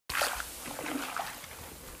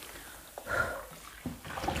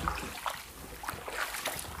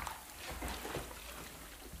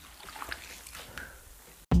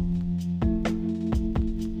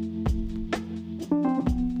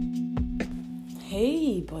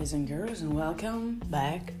Hey, boys and girls, and welcome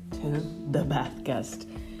back to the Bathcast.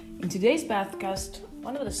 In today's Bathcast,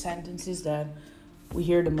 one of the sentences that we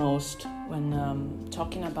hear the most when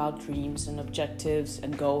talking about dreams and objectives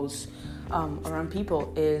and goals around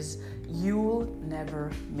people is, "You'll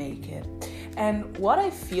never make it." And what I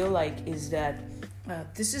feel like is that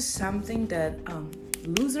this is something that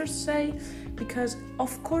losers say, because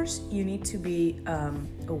of course you need to be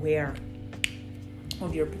aware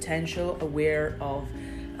of your potential, aware of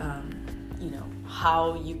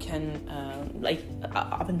how you can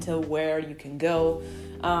up until where you can go,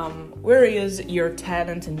 where is your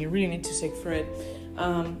talent, and you really need to seek for it.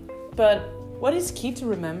 But what is key to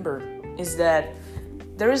remember is that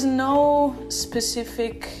there is no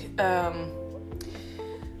specific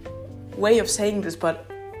way of saying this, but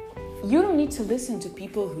you don't need to listen to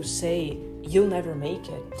people who say you'll never make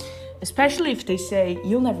it. Especially if they say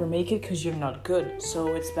you'll never make it because you're not good,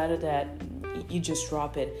 so it's better that you just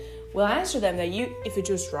drop it. Well, I answer them that if you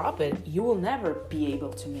just drop it, you will never be able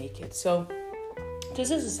to make it. So this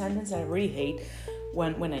is a sentence I really hate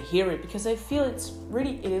when I hear it, because I feel it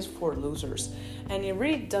is for losers, and it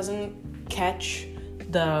really doesn't catch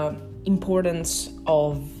the importance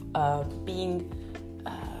of being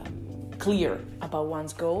clear about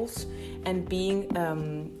one's goals and being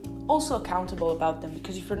also accountable about them,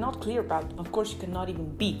 because if you're not clear about them, of course you cannot even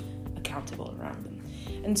be accountable around them.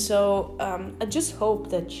 And so I just hope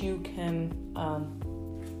that you can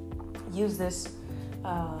use this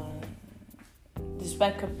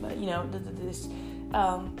backup,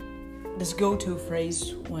 this go-to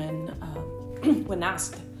phrase when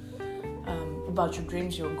asked about your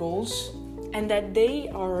dreams, your goals, and that they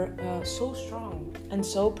are so strong and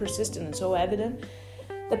so persistent and so evident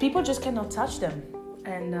that people just cannot touch them.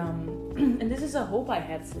 And this is a hope I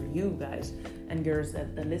had for you guys and girls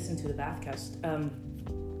that listen to the Bathcast.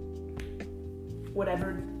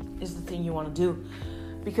 Whatever is the thing you want to do,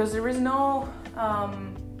 because there's no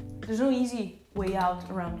easy way out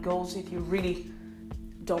around goals if you really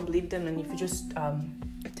don't believe them, and if you just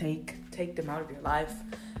take them out of your life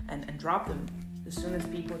and drop them. As soon as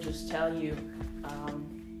people just tell you,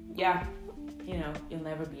 you'll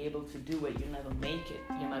never be able to do it, you'll never make it,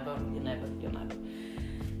 you'll never.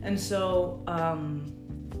 And so,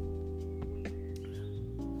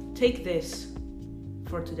 take this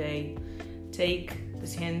for today, take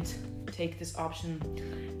this hint, take this option,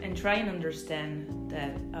 and try and understand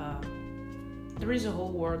that there is a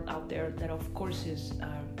whole world out there that of course is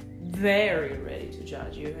very ready to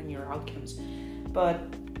judge you and your outcomes, but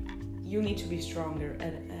you need to be stronger,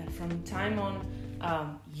 and from time on,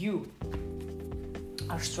 you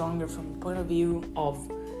are stronger from the point of view of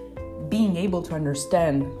being able to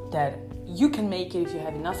understand that you can make it if you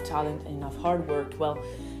have enough talent and enough hard work. Well,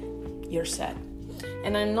 you're set.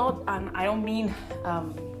 And I don't mean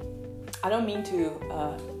to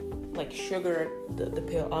sugar the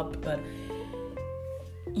pill up, but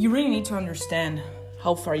you really need to understand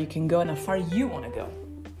how far you can go and how far you want to go,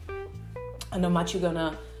 and how much you're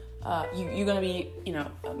gonna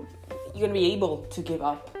be able to give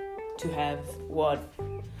up to have what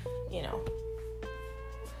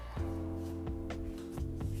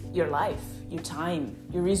your life, your time,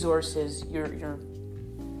 your resources, your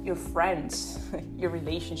friends, your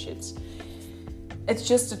relationships. It's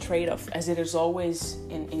just a trade-off, as it is always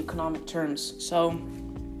in economic terms. So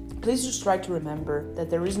please just try to remember that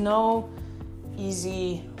there is no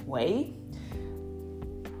easy way,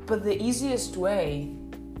 but the easiest way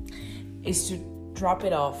is to drop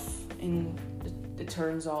it off in the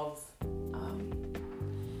terms of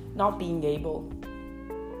not being able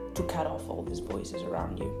to cut off all these voices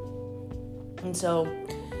around you. And so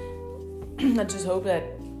I just hope that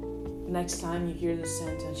next time you hear this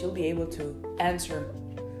sentence, you'll be able to answer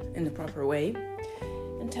in the proper way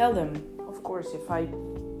and tell them, of course, if I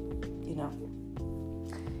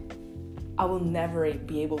will never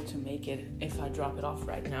be able to make it if I drop it off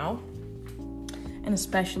right now, and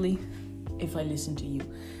especially if I listen to you.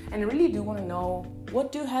 And I really do want to know,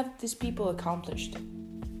 what do have these people accomplished?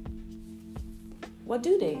 What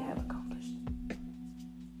do they have accomplished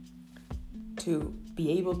to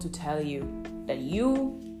be able to tell you that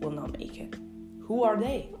you will not make it? Who are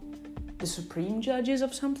they? The supreme judges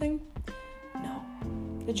of something? No,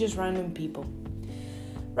 they're just random people.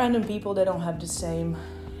 Random people that don't have the same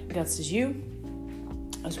guts as you,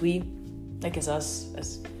 as we, as us,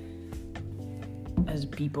 as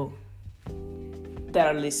people that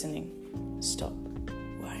are listening. Stop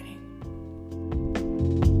whining.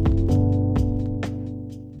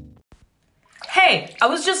 Hey, I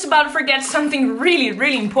was just about to forget something really,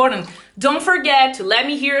 really important. Don't forget to let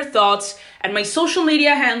me hear your thoughts at my social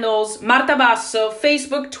media handles, Marta Basso,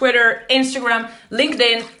 Facebook, Twitter, Instagram,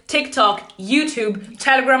 LinkedIn, TikTok, YouTube,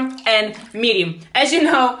 Telegram, and Medium. As you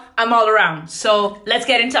know, I'm all around, so let's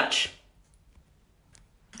get in touch.